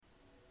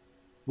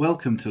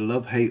Welcome to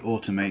Love Hate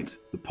Automate,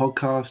 the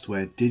podcast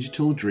where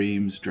digital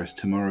dreams dress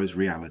tomorrow's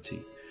reality.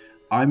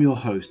 I'm your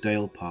host,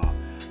 Dale Parr,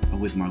 and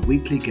with my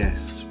weekly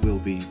guests, we'll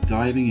be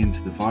diving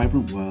into the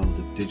vibrant world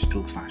of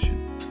digital fashion.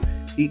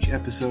 Each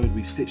episode,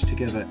 we stitch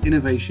together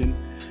innovation,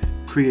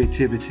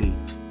 creativity,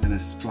 and a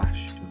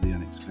splash of the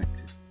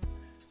unexpected.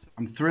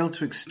 I'm thrilled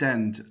to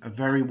extend a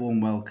very warm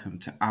welcome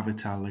to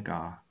Avital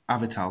Legar.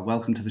 Avital,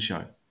 welcome to the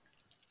show.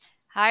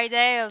 Hi,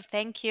 Dale.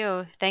 Thank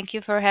you. Thank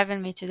you for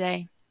having me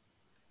today.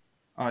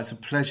 It's a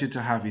pleasure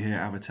to have you here,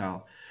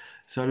 Avital.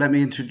 So let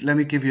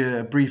me give you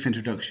a brief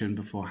introduction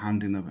before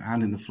handing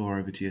the floor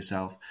over to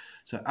yourself.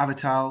 So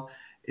Avital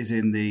is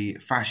in the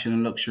fashion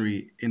and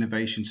luxury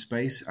innovation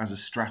space as a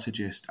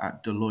strategist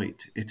at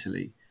Deloitte,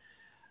 Italy.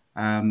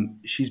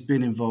 She's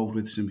been involved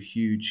with some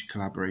huge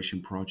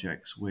collaboration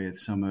projects with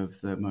some of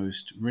the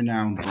most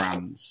renowned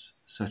brands,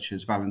 such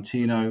as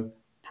Valentino,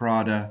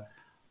 Prada,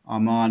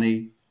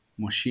 Armani,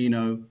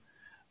 Moschino,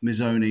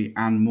 Missoni,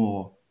 and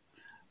more.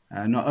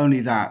 Not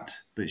only that,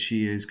 but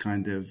she is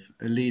kind of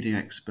a leading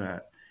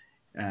expert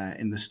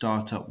in the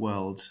startup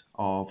world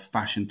of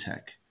fashion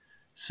tech.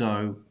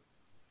 So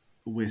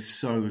we're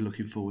so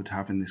looking forward to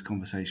having this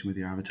conversation with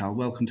you, Avital.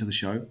 Welcome to the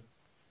show.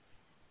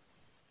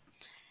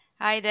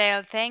 Hi,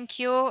 Dale. Thank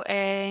you.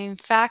 In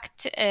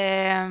fact,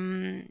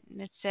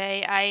 let's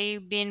say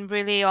I've been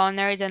really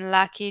honored and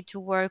lucky to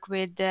work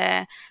with,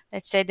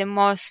 let's say, the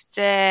most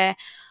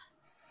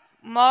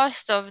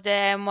of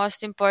the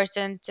most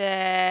important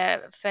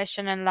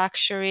fashion and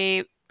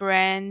luxury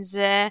brands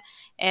that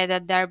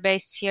are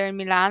based here in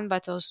Milan,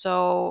 but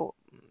also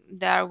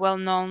they are well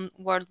known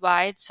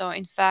worldwide. So,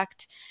 in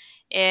fact,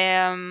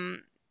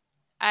 um,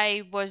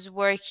 I was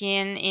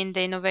working in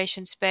the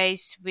innovation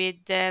space with,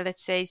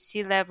 let's say,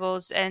 C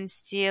levels and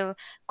still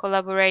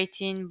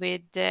collaborating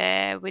with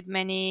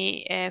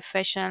many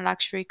fashion and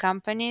luxury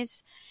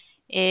companies.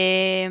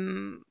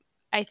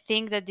 I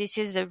think that this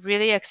is a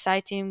really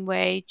exciting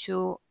way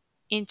to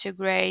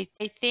integrate.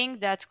 I think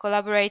that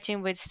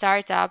collaborating with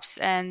startups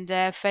and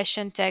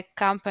fashion tech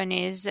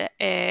companies,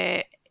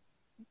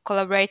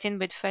 collaborating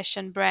with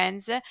fashion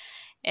brands,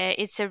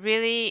 it's a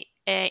really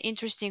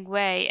interesting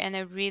way and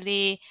a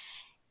really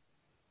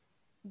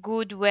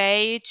good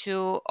way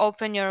to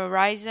open your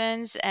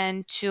horizons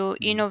and to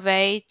Mm.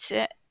 innovate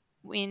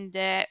in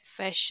the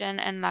fashion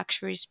and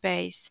luxury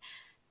space.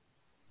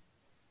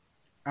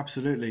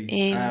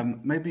 Absolutely. Um,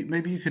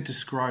 Maybe you could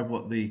describe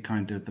what the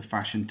kind of the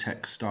fashion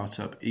tech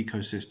startup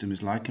ecosystem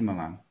is like in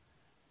Milan.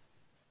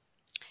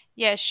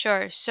 yeah,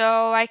 sure.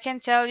 So I can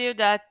tell you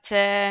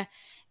that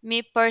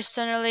me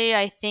personally,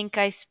 I think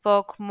I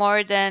spoke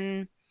more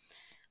than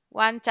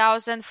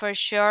 1000 for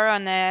sure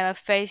on a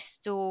face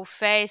to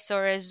face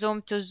or a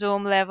zoom to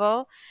zoom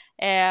level.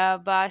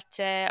 But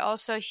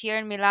also here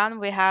in Milan,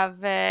 we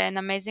have an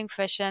amazing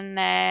fashion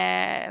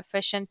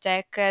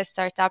tech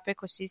startup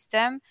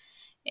ecosystem.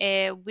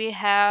 We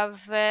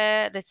have,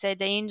 let's say,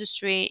 the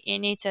industry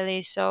in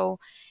Italy. So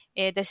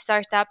the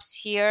startups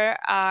here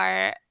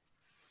are,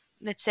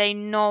 let's say,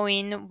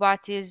 knowing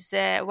what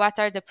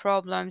are the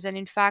problems, and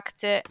in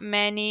fact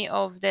many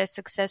of the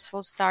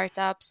successful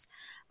startups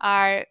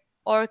are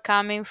or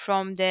coming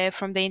from the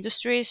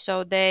industry,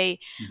 so they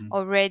Hmm.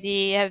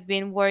 already have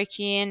been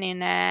working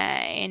in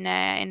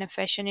a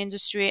fashion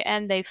industry,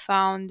 and they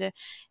found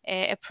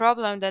a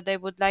problem that they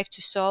would like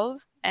to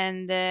solve,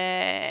 and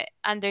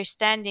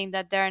understanding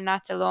that they are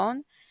not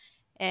alone.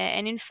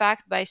 And in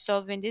fact, by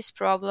solving this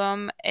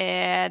problem,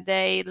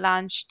 they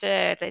launched,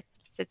 let's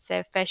say,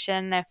 a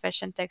fashion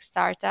tech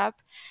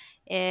startup,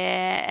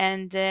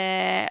 and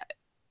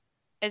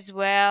as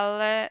well,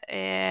 the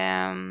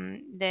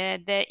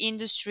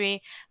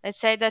industry. Let's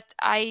say that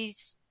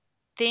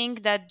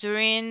think that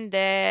during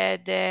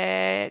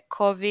the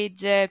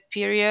COVID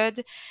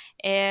period,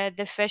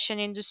 the fashion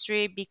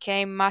industry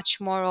became much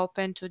more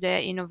open to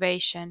the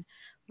innovation,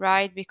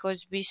 right?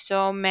 Because we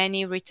saw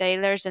many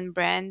retailers and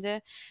brand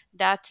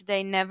that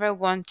they never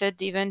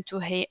wanted even to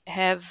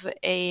have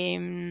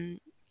a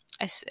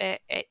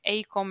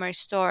e-commerce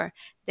store.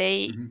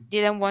 They Hmm.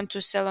 didn't want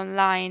to sell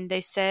online.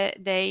 They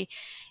said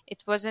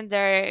it wasn't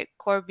their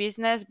core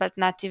business, but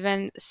not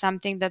even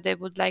something that they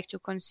would like to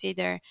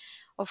consider.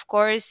 Of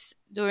course,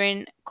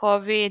 during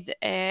COVID,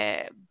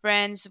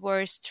 brands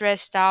were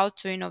stressed out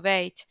to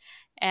innovate,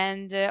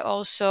 and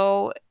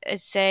also,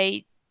 let's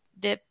say,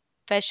 the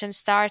fashion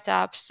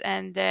startups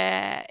and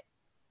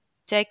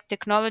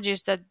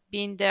technologies that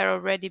been there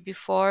already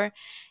before,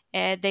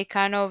 they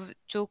kind of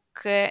took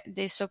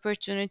this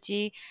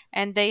opportunity,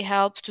 and they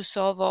helped to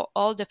solve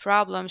all the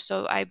problems.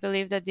 So I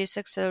believe that this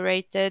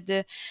accelerated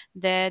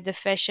the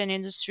fashion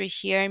industry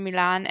here in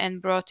Milan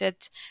and brought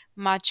it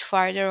much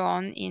farther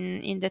on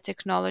in the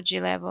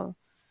technology level.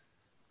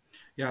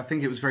 Yeah, I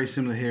think it was very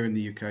similar here in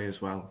the UK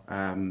as well.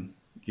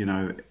 You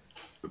know,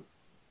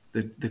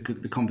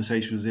 the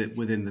conversation was it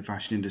within the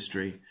fashion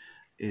industry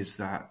is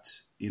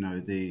that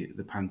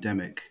the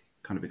pandemic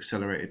kind of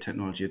accelerated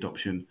technology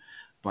adoption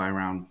by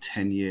around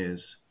 10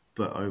 years,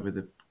 but over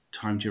the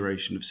time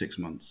duration of 6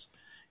 months,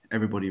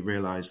 everybody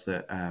realized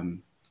that.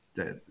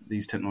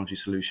 these technology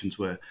solutions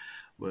were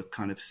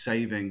kind of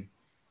saving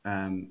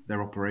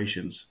their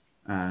operations,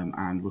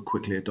 and were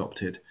quickly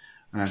adopted.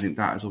 And I think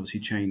that has obviously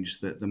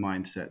changed the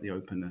mindset, the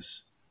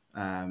openness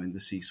in the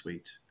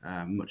C-suite,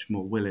 much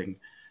more willing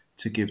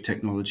to give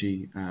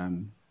technology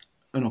an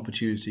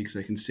opportunity because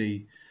they can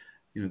see,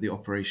 the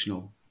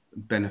operational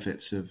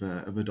benefits of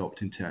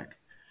adopting tech.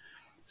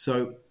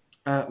 So,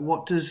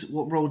 what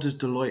role does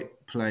Deloitte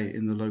play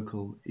in the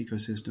local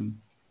ecosystem?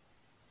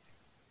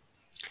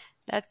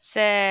 That's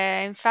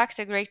in fact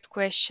a great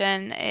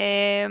question.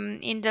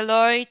 In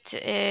Deloitte,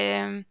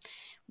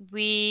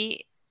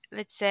 we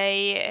let's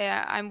say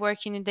I'm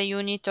working in the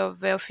unit of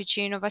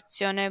Officina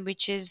Innovazione,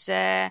 which is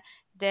the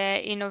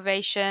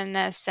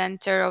innovation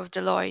center of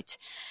Deloitte.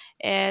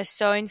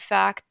 So, in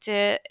fact,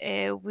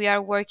 we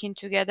are working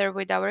together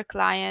with our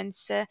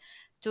clients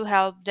to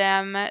help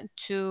them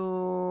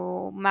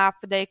to map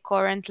the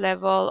current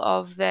level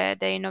of the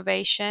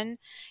innovation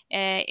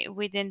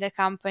within the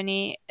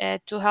company,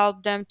 to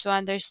help them to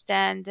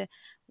understand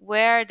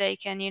where they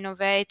can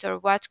innovate or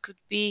what could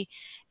be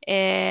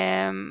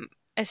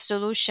a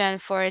solution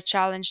for a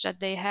challenge that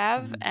they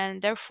have, Mm-hmm. and Mm-hmm.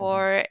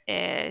 therefore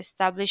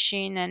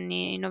establishing an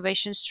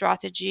innovation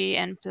strategy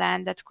and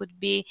plan that could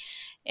be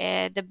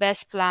the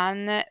best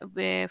plan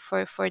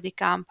for the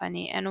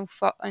company. And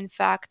in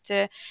fact,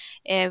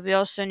 we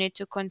also need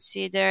to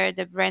consider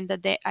the brand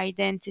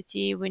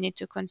identity. We need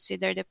to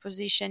consider the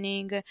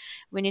positioning.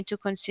 We need to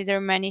consider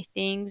many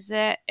things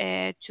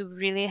to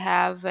really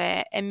have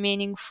a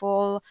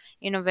meaningful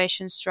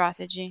innovation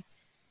strategy.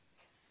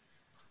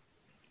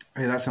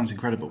 Hey, that sounds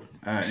incredible.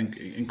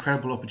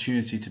 Incredible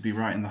opportunity to be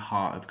right in the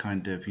heart of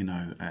kind of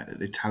the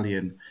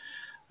Italian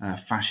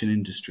fashion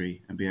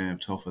industry and being able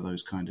to offer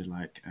those kind of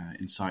like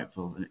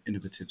insightful and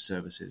innovative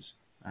services.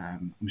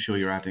 I'm sure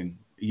you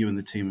and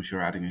the team, I'm sure,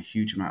 are adding a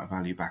huge amount of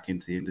value back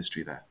into the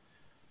industry there.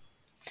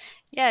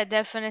 Yeah,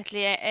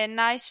 definitely. A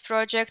nice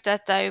project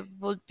that I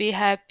would be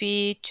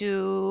happy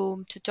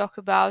to talk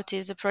about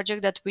is a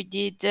project that we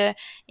did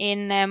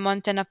in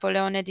Monte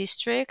Napoleone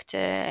district,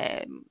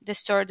 the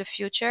store The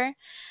Future.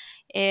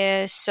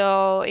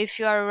 So if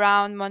you are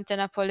around Monte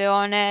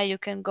Napoleone, you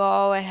can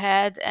go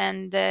ahead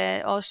and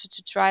also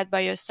to try it by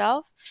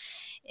yourself.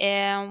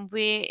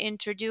 We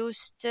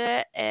introduced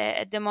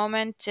at the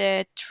moment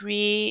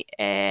three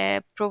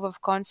proof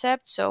of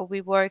concept. So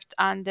we worked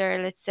under,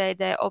 let's say,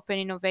 the open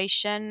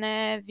innovation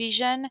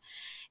vision,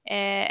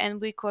 and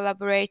we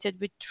collaborated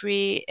with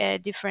three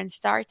different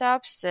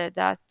startups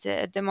that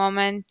at the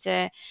moment,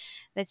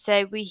 let's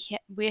say,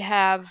 we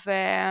have.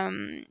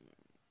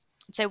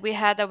 So we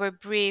had our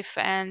brief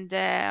and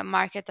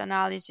market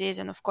analysis,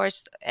 and of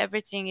course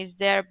everything is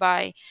there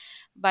by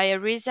a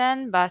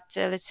reason. But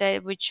let's say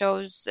we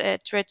chose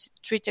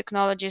three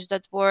technologies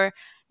that were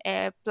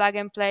plug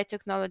and play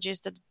technologies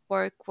that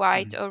were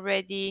quite Mm-hmm.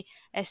 already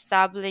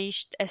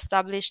established,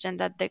 and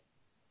that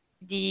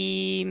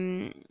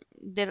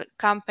the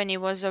company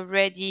was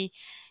already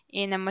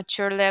in a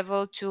mature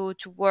level to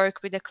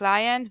work with the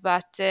client,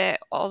 but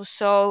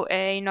also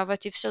a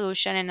innovative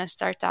solution in a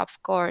startup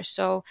core.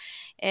 So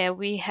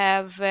we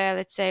have,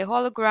 let's say,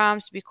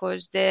 holograms,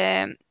 because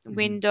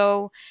Mm-hmm.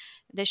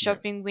 the Yeah.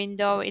 shopping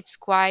window, it's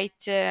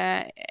quite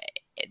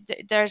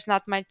there's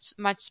not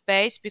much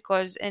space,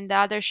 because in the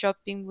other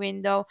shopping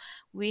window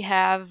we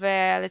have,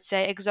 let's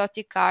say,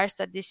 exotic cars,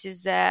 that this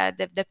is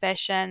the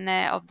passion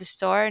of the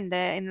store in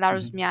La Mm-hmm.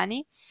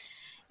 Rusmiani.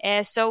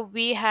 So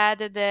we had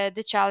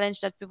the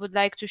challenge that we would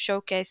like to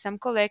showcase some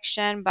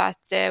collection, but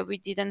we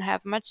didn't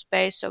have much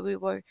space. So we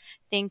were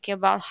thinking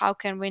about how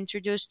can we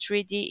introduce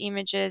 3D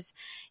images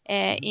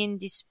Mm-hmm. in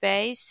this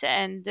space,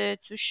 and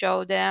to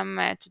show them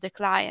to the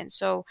client.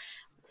 So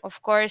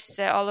of course,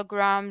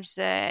 holograms,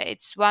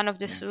 it's one of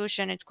the Yeah.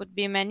 solution. It could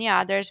be many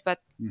others, but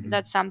Mm-hmm.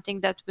 that's something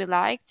that we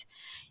liked.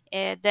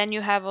 Then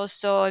you have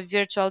also a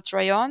virtual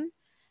try-on.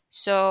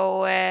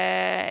 So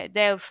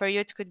Dale, for you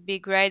it could be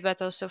great,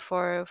 but also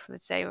for,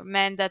 let's say,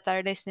 men that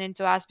are listening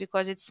to us,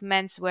 because it's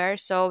menswear.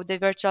 So the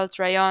virtual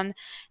try-on,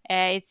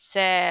 it's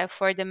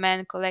for the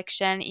men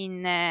collection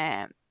in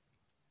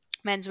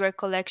menswear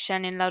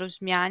collection in La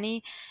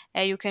Rusmiani.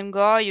 You can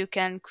go, you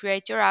can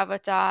create your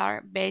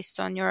avatar based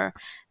on your,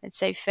 let's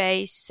say,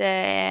 face,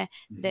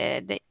 Mm-hmm.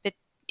 the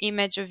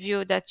image of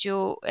you that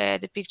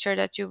the picture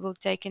that you will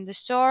take in the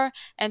store,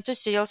 and to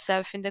see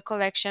yourself in the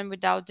collection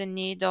without the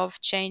need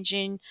of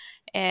changing,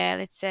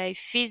 let's say,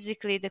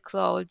 physically the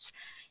clothes.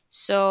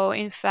 So,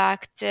 in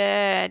fact,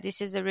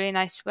 this is a really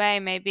nice way.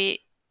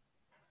 Maybe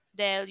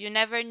Dale, you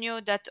never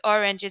knew that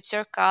orange it's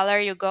your color.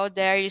 You go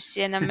there, you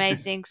see an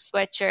amazing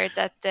sweatshirt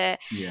that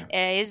Yeah.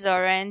 is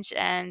orange,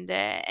 and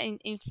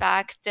in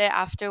fact,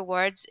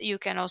 afterwards you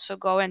can also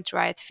go and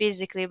try it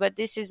physically. But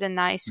this is a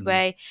nice Mm-hmm.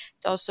 way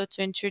to also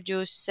to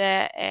introduce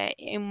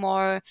in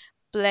more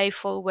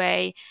playful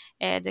way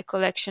the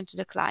collection to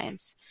the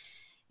clients.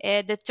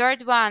 The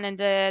third one and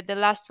the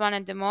last one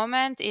at the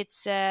moment,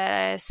 it's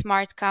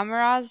smart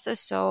cameras.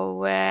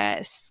 So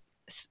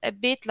a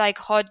bit like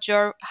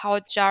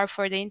Hotjar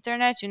for the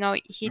internet,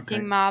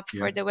 heating Okay. map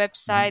for Yeah. the Hmm.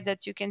 website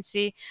that you can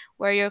see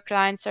where your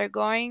clients are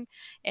going.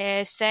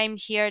 Same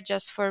here,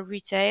 just for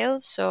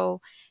retail.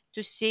 So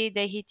to see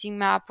the heating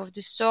map of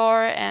the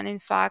store, and in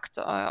fact,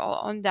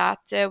 on that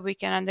we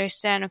can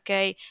understand,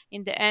 okay,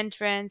 in the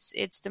entrance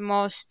it's the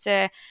most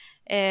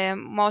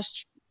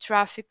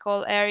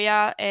traffical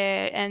area,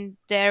 and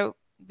there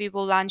we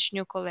will launch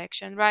new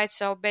collection, right?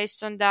 So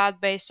based on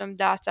that, based on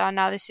data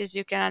analysis,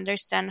 you can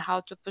understand how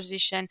to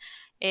position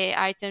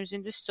items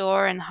in the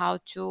store, and how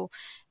to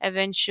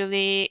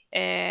eventually,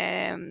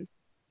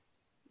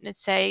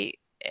 let's say,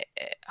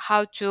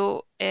 how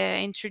to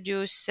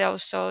introduce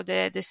also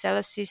the sales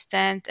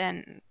assistant,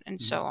 and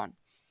so on.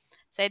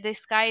 So the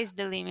sky is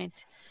the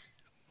limit.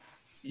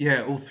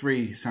 Yeah, all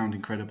three sound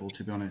incredible,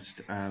 to be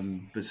honest.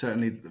 But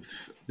certainly,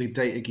 the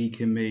data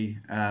geek in me,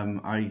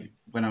 I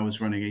when I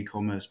was running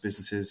e-commerce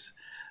businesses,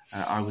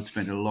 I would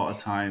spend a lot of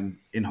time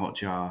in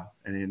Hotjar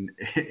and in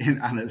in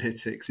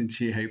analytics in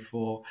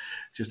GA4,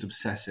 just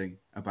obsessing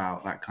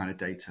about that kind of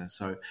data.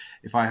 So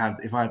if I had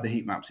the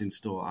heat maps in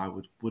store,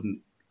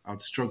 wouldn't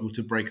I'd struggle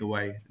to break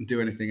away and do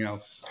anything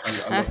else.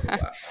 I love all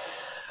that.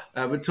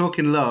 But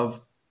talking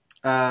love,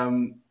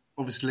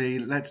 obviously,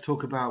 let's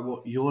talk about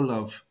what your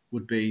love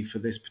would be for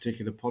this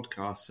particular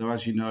podcast. So,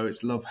 as you know,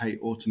 it's Love,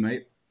 Hate,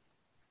 Automate.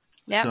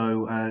 Yeah.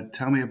 So,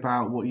 tell me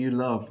about what you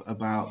love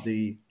about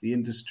the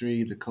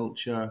industry, the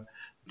culture,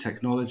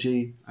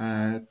 technology.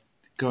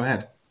 Go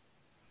ahead.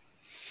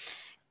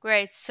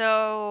 Great.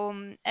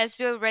 So, as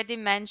we already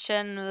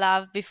mentioned,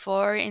 love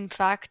before, in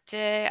fact,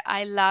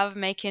 I love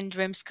making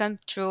dreams come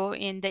true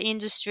in the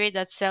industry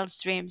that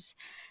sells dreams.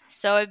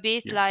 So, a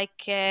bit Yeah.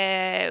 like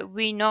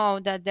we know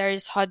that there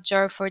is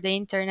Hotjar for the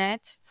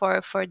internet,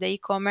 for the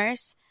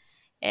e-commerce,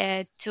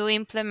 to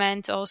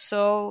implement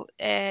also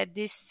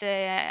this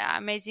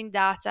amazing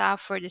data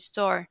for the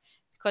store,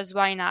 because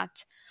why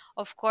not?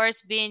 Of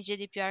course, being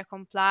GDPR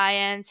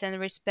compliant and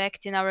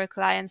respecting our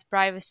clients'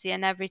 privacy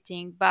and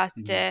everything. But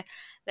Mhm.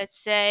 let's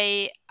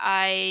say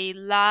I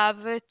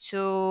love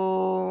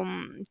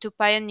to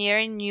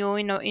pioneer new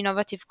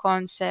innovative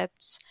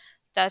concepts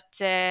that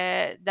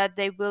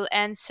they will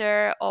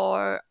answer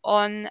or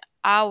on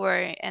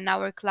our and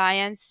our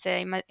clients'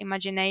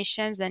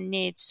 imaginations and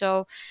needs.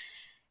 So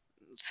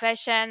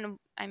fashion,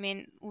 I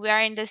mean, we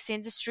are in this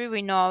industry,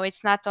 we know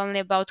it's not only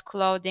about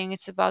clothing,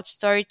 it's about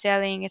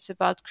storytelling, it's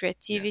about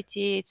Yeah.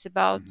 creativity, it's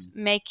about Mhm.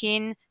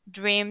 making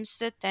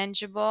dreams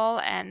tangible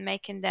and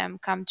making them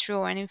come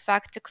true. And in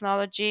fact,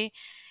 technology,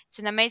 it's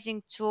an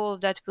amazing tool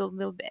that will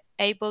be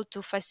able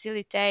to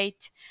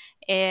facilitate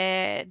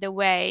the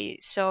way.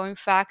 So in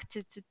fact,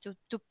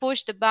 to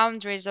push the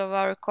boundaries of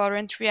our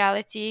current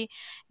reality,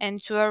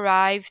 and to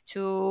arrive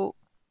to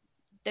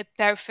the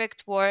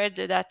perfect world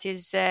that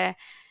is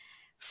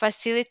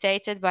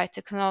facilitated by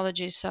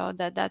technology. So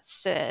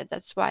that's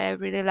why I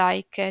really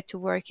like to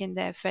work in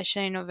the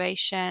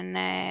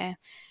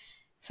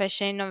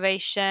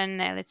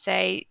let's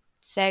say,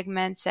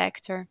 segment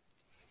sector.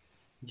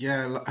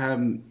 Yeah,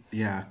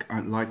 yeah.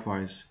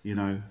 Likewise,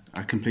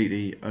 I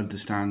completely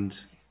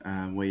understand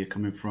where you're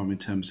coming from in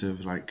terms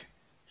of like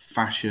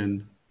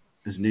fashion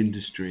as an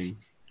industry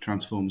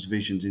transforms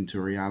visions into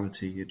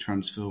reality. It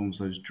transforms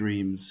those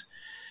dreams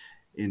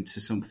into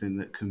something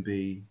that can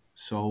be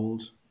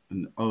sold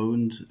and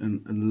owned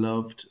and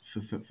loved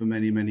for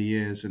many many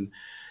years. And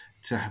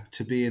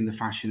to be in the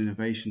fashion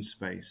innovation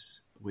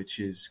space, which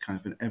is kind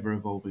of an ever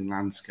evolving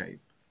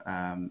landscape,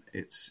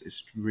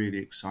 it's really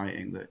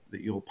exciting that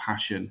your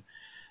passion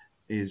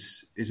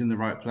is in the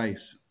right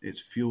place.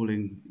 It's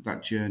fueling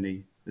that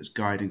journey that's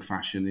guiding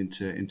fashion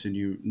into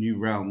new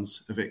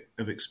realms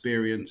of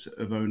experience,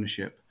 of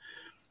ownership.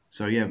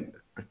 So yeah,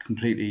 I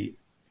completely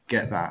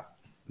get that.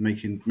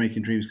 Making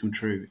dreams come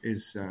true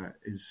is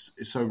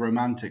so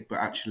romantic, but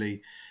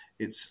actually,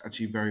 it's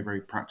actually very very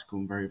practical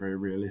and very very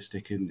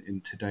realistic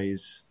in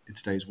today's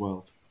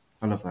world.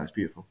 I love that. It's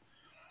beautiful.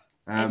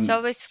 It's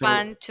always So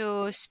fun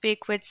to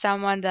speak with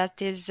someone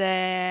that is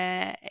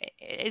a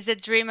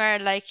dreamer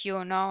like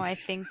you. No, I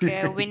think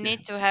we yeah.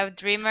 need to have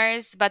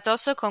dreamers, but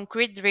also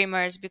concrete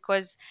dreamers,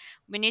 because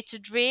we need to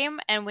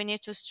dream and we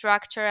need to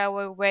structure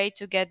our way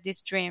to get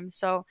this dream.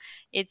 So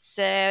it's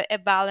a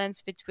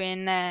balance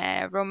between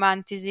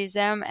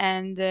romanticism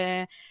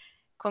and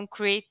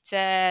concrete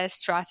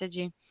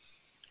strategy.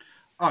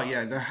 Oh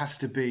yeah, there has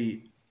to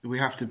be. We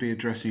have to be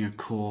addressing a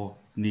core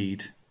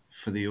need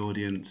for the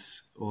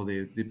audience or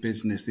the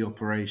business, the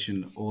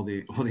operation, or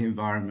the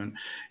environment.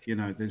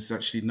 There's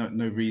actually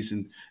no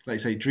reason. Like you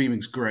say,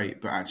 dreaming's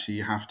great, but actually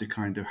you have to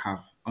kind of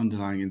have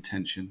underlying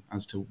intention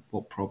as to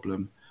what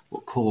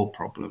core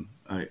problem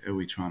are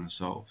we trying to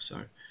solve.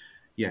 So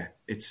yeah,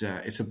 it's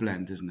a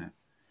blend, isn't it?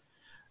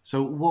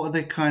 So what are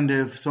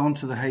the so on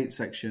to the hate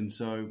section.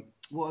 So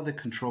what are the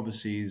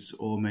controversies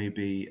or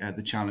maybe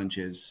the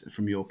challenges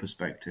from your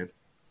perspective?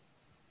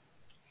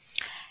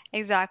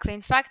 Exactly.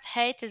 In fact,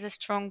 hate is a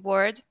strong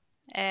word.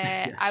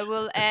 I Yes.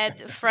 will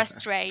add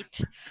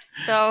frustrate.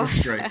 So,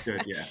 Frustrate.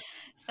 Good. Yeah.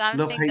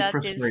 Love, something hate, that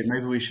is frustrate.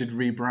 Maybe we should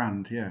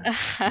rebrand. Yeah,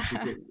 that's a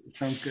good. It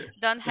sounds good.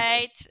 don't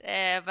hate,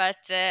 but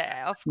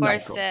of No,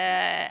 of course, course.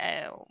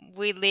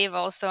 we live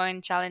also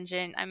in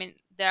challenging. I mean,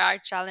 there are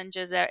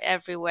challenges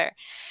everywhere.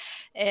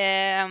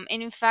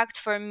 In fact,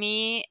 for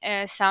me,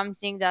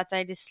 something that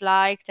I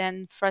disliked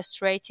and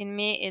frustrating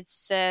me,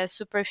 it's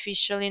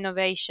superficial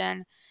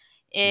innovation.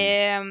 Mm,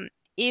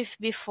 If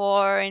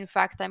before, in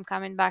fact, I'm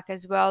coming back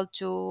as well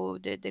to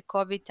the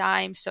COVID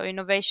time, so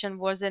innovation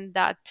wasn't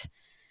that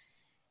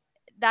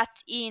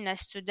in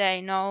as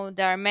today. No,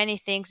 there are many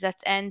things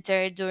that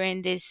enter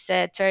during this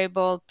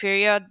terrible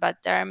period, but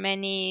there are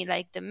many,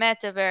 like the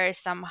metaverse,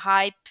 some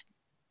hype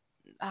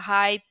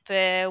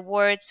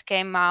words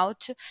came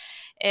out,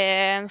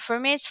 and for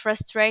me it's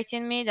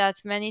frustrating me that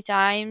many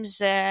times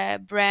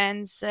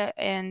brands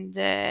and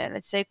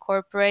let's say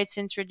corporates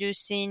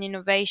introducing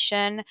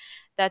innovation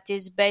that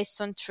is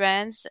based on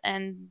trends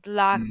and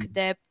lack mm,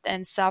 depth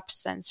and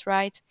substance,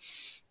 right?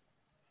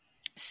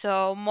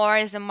 So more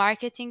as a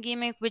marketing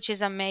gimmick, which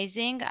is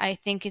amazing. I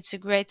think it's a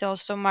great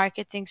also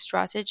marketing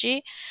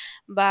strategy,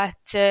 but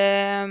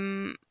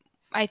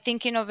I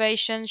think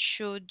innovation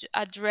should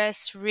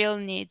address real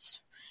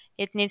needs.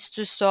 It needs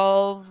to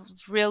solve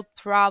real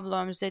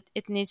problems. It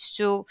needs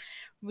to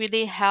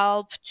really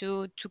help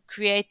to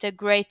create a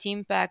great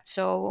impact.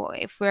 So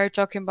if we're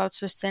talking about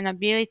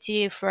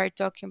sustainability, if we're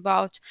talking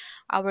about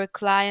our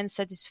client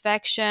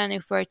satisfaction,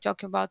 if we're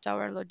talking about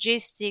our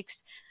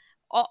logistics,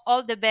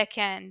 all the back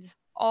end,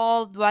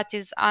 all what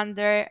is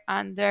under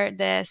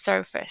the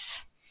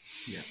surface.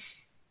 yeah,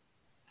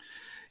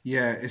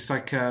 yeah. It's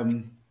like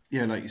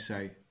yeah, like you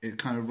say, it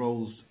kind of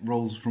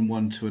rolls from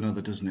one to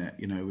another, doesn't it?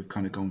 You know, we've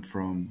kind of gone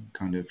from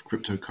kind of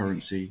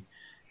cryptocurrency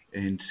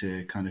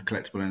into kind of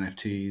collectible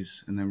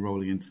NFTs, and then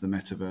rolling into the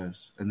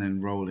metaverse, and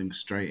then rolling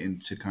straight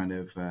into kind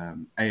of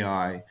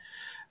AI.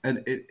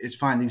 And it's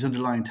fine. These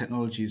underlying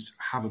technologies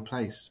have a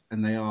place,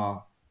 and they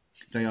are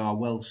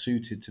well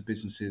suited to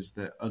businesses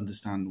that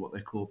understand what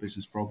their core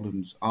business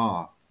problems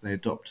are. They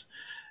adopt,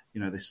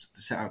 they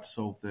set out to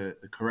solve the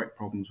correct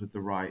problems with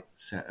the right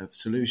set of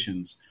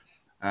solutions.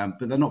 But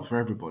they're not for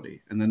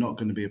everybody, and they're not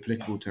going to be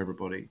applicable to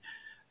everybody.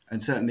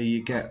 And certainly,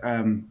 you get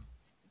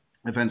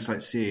events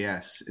like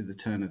CES at the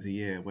turn of the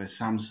year, where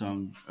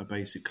Samsung are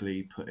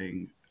basically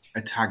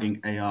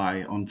tagging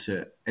AI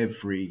onto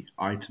every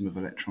item of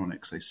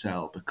electronics they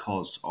sell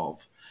because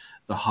of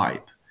the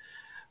hype.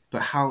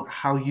 But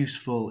how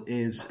useful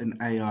is an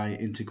AI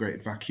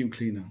integrated vacuum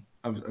cleaner?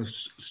 I've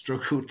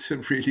struggled to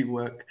really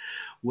work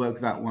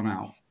that one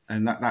out,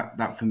 and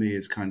that for me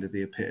is kind of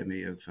the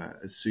epitome of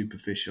a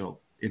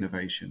superficial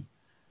innovation.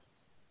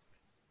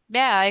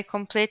 Yeah, I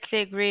completely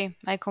agree.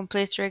 I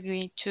completely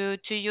agree. To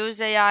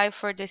use AI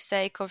for the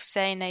sake of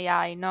saying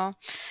AI, no.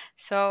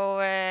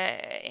 So,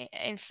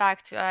 in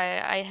fact,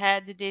 I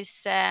had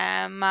this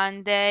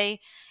Monday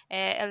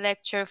a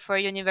lecture for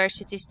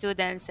university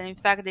students, and in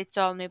fact, they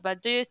told me,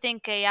 "But do you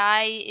think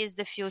AI is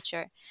the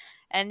future?"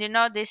 And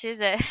this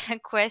is a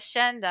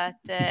question that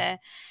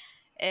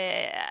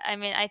I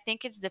mean, I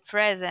think it's the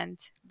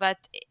present,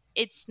 but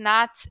it's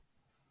not.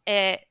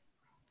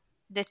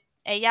 The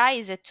AI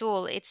is a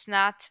tool. It's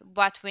not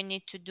what we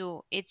need to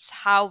do. It's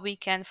how we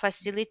can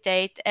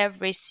facilitate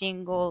every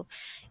single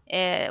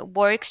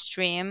work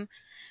stream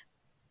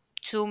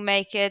to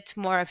make it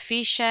more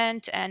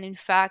efficient, and in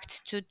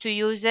fact to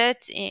use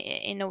it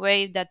in a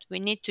way that we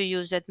need to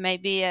use it.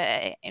 Maybe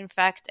in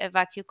fact a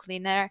vacuum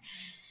cleaner,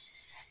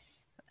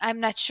 I'm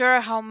not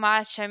sure how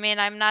much. I mean,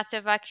 I'm not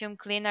a vacuum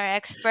cleaner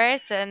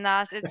expert, and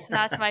it's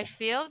not my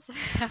field.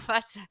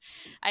 But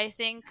I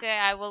think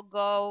I will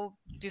go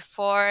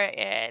before.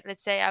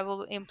 Let's say I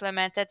will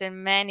implement it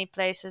in many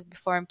places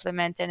before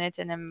implementing it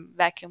in a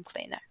vacuum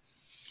cleaner.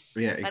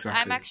 Yeah, But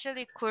I'm exactly.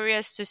 actually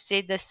curious to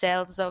see the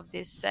sales of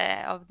this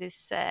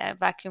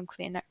vacuum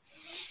cleaner.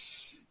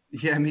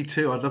 Yeah, me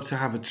too. I'd love to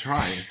have a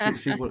try.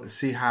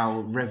 See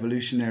how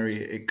revolutionary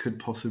it could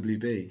possibly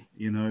be.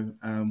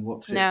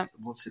 Yeah,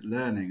 What's it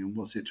learning, and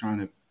what's it trying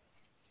to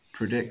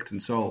predict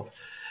and solve.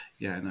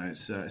 Yeah, no,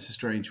 it's a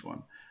strange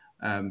one.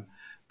 Um,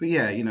 but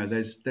yeah,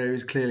 there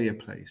is clearly a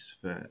place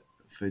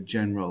for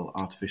general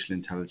artificial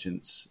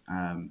intelligence.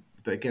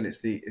 But again,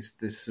 it's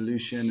the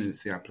solution and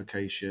it's the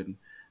application.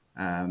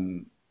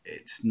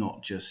 It's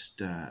not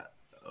just a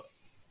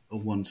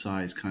one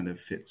size kind of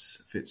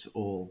fits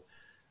all.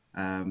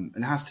 And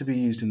it has to be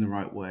used in the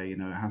right way. It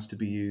has to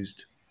be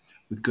used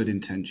with good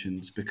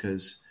intentions,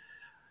 because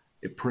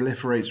it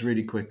proliferates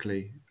really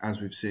quickly,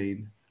 as we've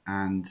seen,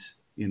 and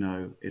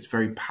it's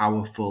very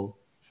powerful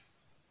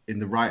in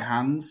the right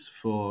hands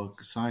for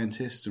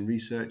scientists and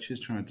researchers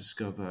trying to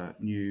discover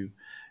new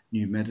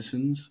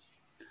medicines,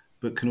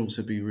 but can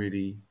also be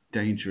really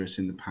dangerous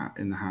in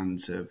the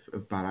hands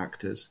of bad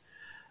actors.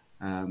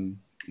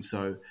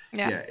 So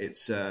yeah, yeah,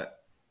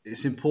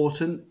 it's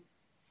important,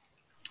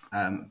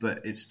 but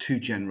it's too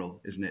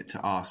general, isn't it,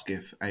 to ask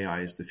if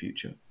AI is the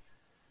future?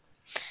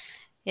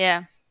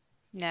 yeah.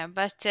 Yeah,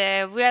 but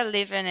we are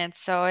living it,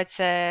 so it's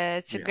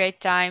a Yeah. great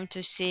time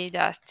to see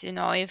that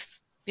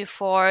if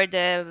before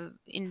the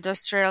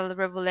industrial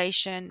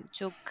revolution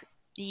took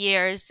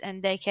years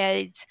and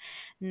decades.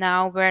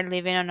 Now we're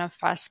living on a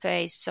fast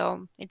pace,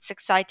 so it's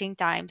exciting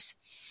times.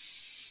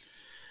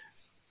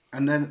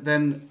 And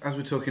then as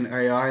we're talking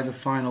AI, the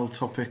final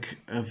topic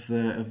of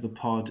the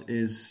pod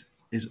is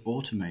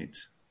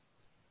automate.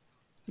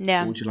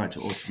 What Yeah. would you like to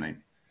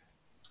automate?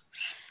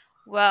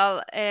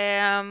 Well,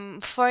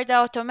 for the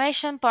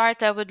automation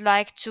part, I would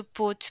like to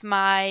put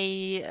my,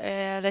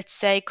 let's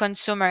say,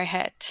 consumer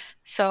hat.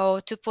 So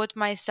to put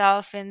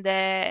myself in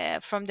the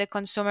from the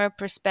consumer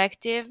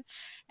perspective,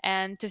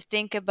 and to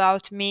think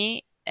about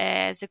me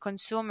as a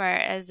consumer,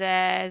 as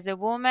a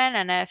woman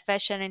and a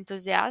fashion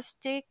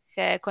enthusiastic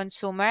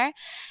consumer,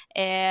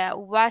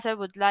 what I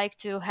would like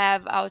to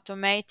have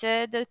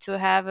automated to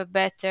have a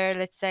better,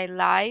 let's say,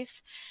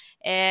 life.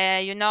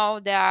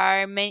 There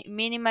are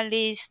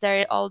minimalists.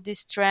 There are all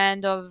this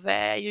trend of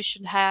you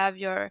should have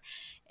your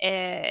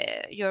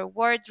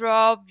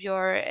wardrobe,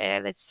 your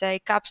let's say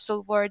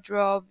capsule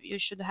wardrobe. You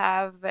should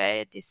have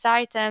these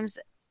items.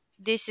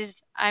 This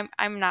is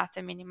I'm not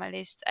a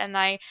minimalist, and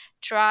I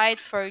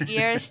tried for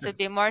years to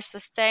be more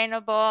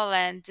sustainable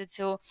and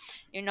to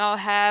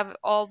have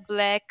all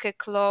black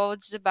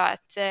clothes,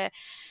 but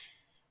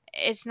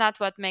it's not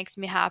what makes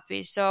me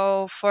happy.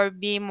 So for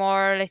be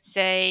more, let's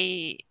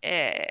say,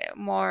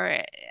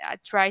 more, I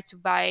try to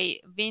buy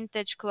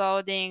vintage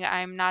clothing.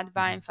 I'm not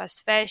buying Mhm.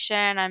 fast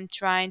fashion. I'm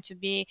trying to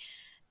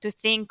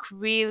think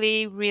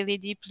really, really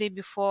deeply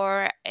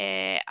before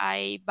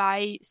I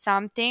buy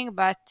something.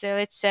 But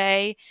let's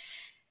say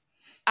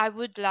I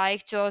would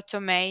like to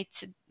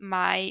automate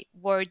my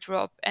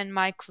wardrobe and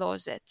my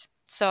closet.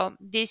 So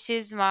this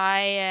is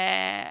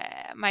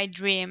my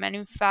dream. And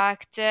in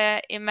fact,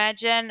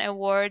 imagine a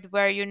world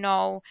where you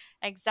know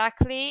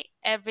exactly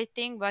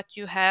everything what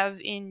you have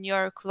in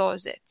your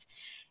closet.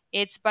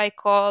 It's by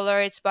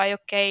color, it's by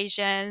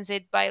occasions,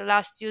 it's by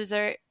last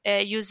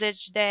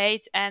usage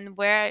date, and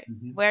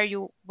Mhm. where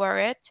you wear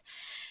it,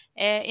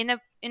 in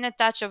a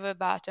touch of a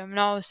button.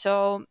 No,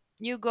 so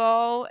you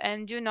go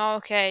and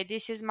okay,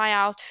 this is my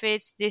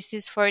outfits. This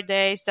is for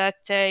days that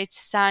it's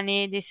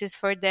sunny. This is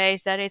for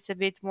days that it's a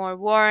bit more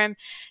warm.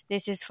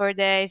 This is for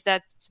days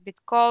that it's a bit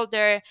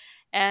colder.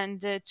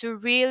 And to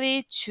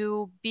really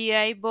to be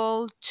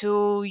able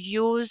to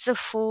use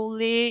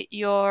fully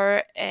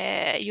your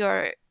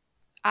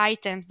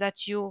items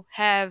that you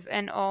have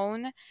and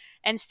own,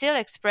 and still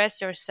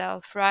express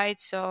yourself, right?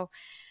 So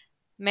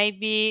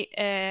maybe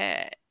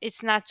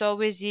it's not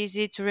always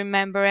easy to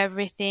remember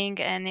everything,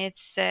 and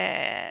it's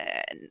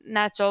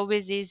not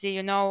always easy.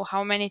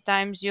 How many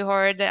times you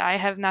heard that I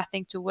have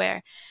nothing to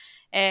wear.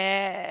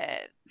 uh,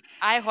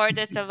 I heard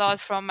it a lot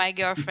from my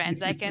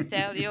girlfriends, I can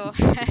tell you.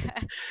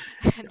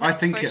 I That's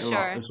think for it a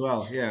lot sure. as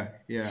well. Yeah,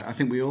 yeah. I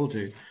think we all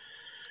do.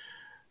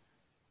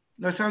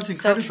 No, it sounds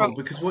So from incredible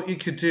because what you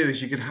could do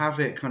is you could have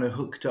it kind of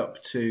hooked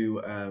up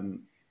to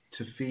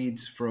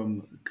feeds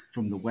from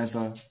the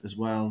weather as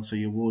well. So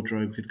your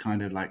wardrobe could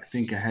kind of like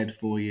think ahead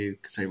for you.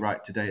 Could say,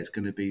 right, today it's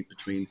going to be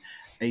between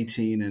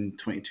 18 and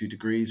 22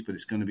 degrees, but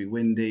it's going to be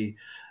windy.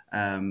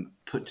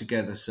 Put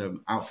together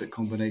some outfit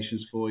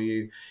combinations for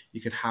you.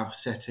 You could have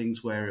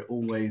settings where it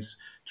always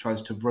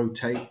tries to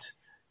rotate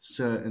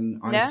certain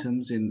Yeah.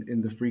 items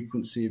in the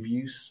frequency of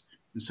use,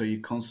 and so you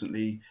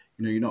constantly,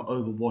 you're not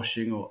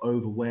overwashing or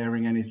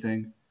overwearing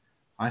anything.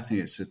 I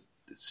think it's a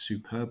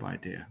superb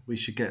idea. We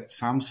should get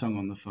Samsung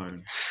on the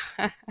phone.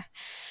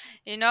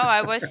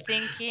 I was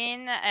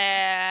thinking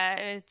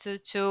as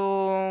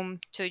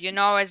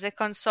a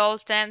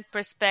consultant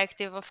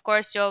perspective. Of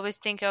course, you always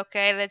think,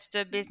 okay, let's do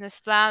a business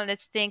plan.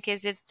 Let's think,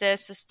 is it a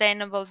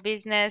sustainable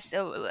business?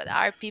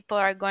 Are people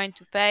are going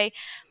to pay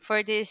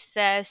for this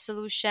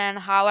solution?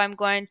 How I'm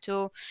going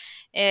to,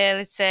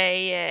 let's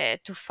say,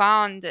 to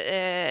fund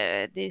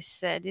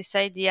this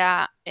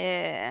idea.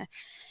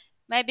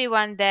 Maybe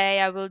one day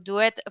I will do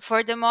it.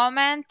 For the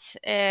moment,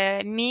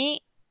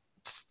 me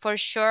for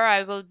sure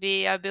I will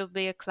be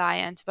a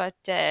client, but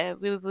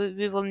we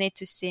will need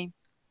to see.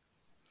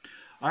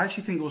 I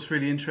actually think what's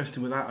really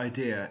interesting with that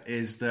idea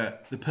is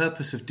that the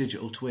purpose of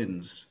digital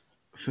twins,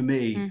 for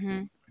me,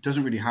 Hmm.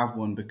 doesn't really have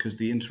one because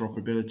the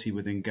interoperability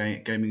within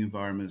gaming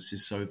environments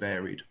is so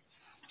varied.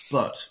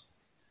 But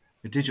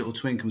a digital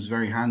twin comes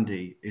very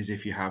handy is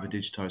if you have a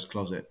digitized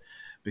closet,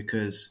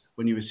 because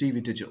when you receive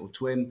a digital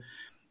twin,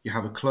 you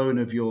have a clone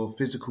of your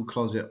physical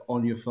closet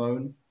on your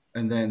phone,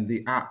 and then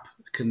the app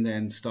can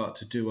then start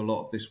to do a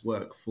lot of this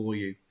work for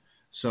you.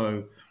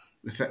 So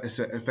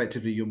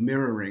effectively, you're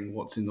mirroring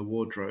what's in the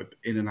wardrobe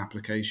in an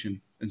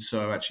application. And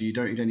so actually, you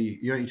don't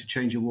need to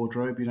change your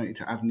wardrobe. You don't need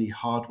to add any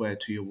hardware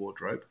to your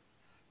wardrobe.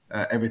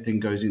 Everything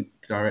goes in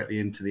directly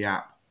into the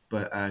app,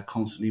 but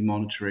constantly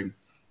monitoring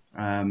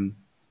um,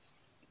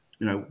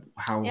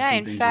 how Yeah, often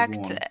in things are fact,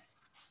 worn.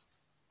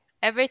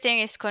 everything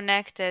is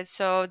connected.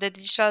 So the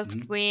digital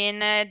Mhm. twin,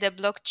 the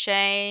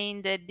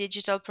blockchain, the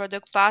digital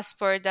product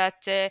passport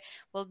that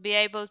will be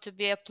able to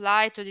be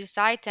applied to this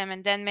item,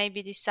 and then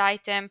maybe this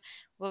item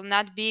will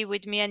not be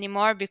with me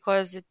anymore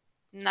because it's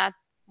not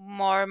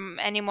more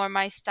anymore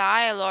my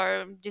style,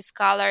 or this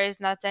color is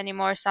not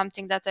anymore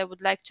something that I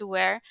would like to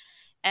wear.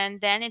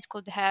 and then it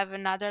could have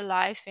another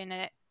life in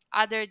a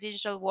other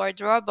digital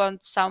wardrobe on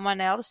someone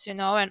else, and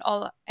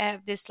all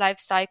have this life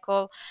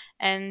cycle,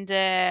 and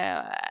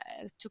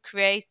to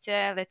create,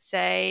 let's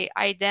say,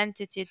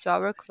 identity to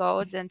our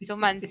clothes, and to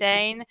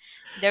maintain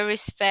the Yeah,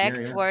 respect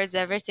yeah, towards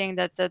everything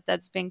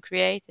that's been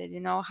created.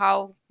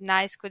 How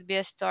nice could be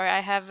a story.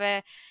 I have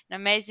an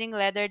amazing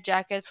leather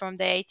jacket from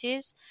the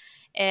 80s,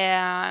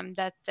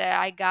 that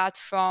I got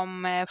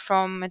from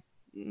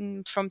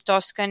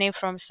Tuscany,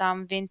 from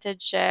some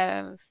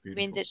beautiful.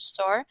 vintage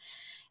store,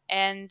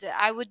 and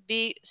I would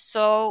be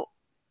so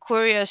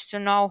curious to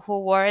know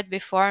who wore it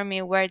before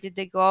me. Where did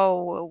they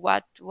go?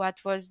 What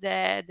was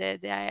the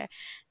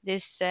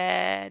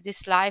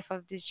this life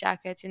of this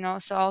jacket?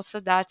 So also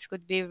that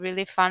could be a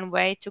really fun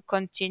way to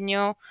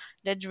continue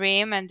the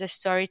dream and the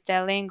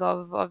storytelling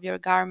of your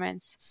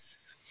garments.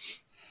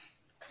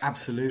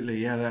 Absolutely,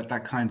 yeah.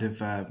 That kind of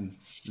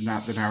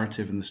the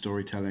narrative and the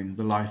storytelling,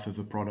 the life of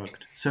a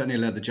product. Certainly, a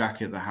leather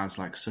jacket that has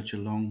like such a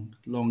long,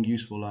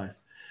 useful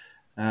life.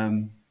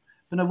 Um,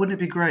 but no, wouldn't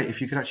it be great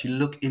if you could actually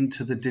look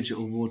into the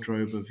digital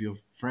wardrobe of your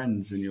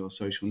friends and your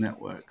social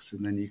networks,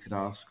 and then you could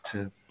ask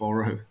to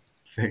borrow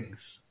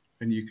things,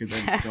 and you could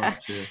then start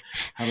to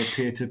have a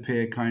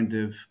peer-to-peer kind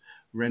of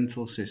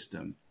rental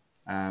system.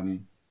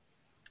 Um,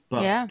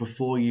 but Yeah.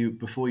 before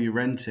you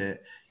rent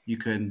it, you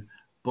can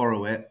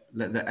borrow it,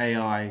 let the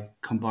AI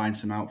combine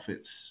some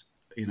outfits,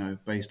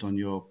 based on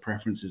your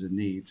preferences and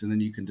needs, and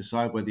then you can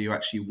decide whether you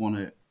actually want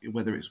it,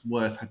 whether it's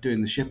worth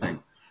doing the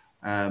shipping.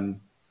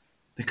 Um,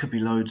 there could be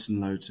loads and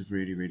loads of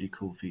really, really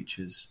cool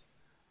features.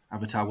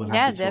 Avatar, we'll have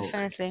Yeah, to talk.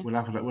 definitely.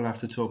 We'll have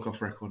to talk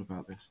off record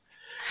about this.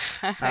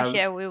 Um,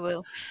 Yeah, we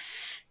will.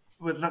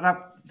 well,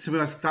 to be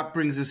honest, that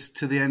brings us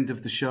to the end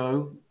of the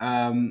show.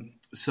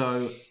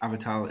 So,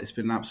 Avatar, it's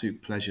been an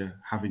absolute pleasure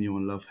having you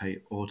on Love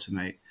Hate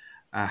Automate.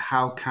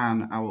 How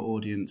can our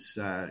audience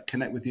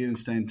connect with you and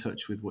stay in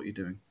touch with what you're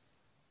doing?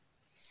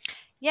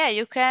 Yeah,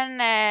 you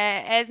can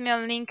add me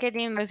on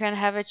LinkedIn. We can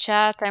have a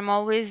chat. I'm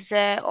always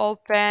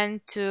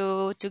open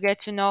to get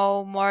to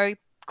know more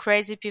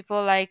crazy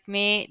people like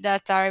me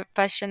that are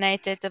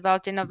passionate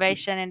about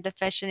innovation in the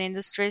fashion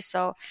industry.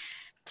 So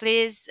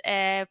please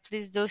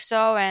do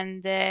so.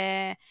 And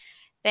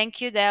thank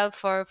you, Del,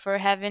 for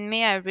having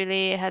me. I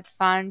really had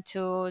fun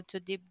to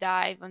deep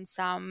dive on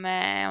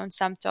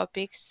some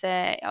topics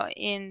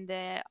in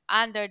the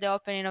under the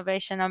open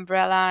innovation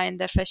umbrella in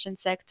the fashion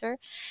sector,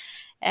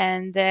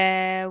 and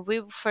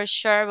we for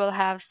sure will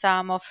have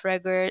some off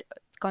record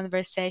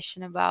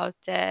conversation about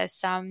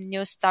some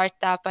new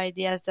startup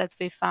ideas that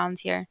we found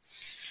here.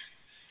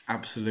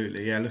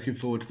 Absolutely. Yeah, looking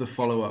forward to the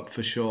follow up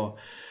for sure.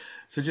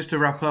 So, just to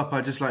wrap up,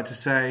 I'd just like to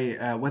say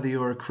whether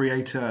you're a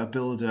creator, a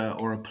builder,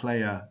 or a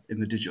player in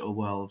the digital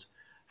world,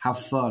 have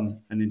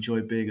fun and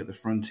enjoy being at the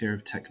frontier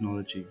of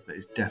technology that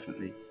is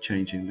definitely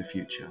changing the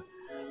future.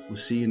 We'll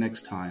see you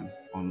next time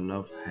on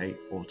Love, Hate,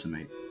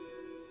 Automate.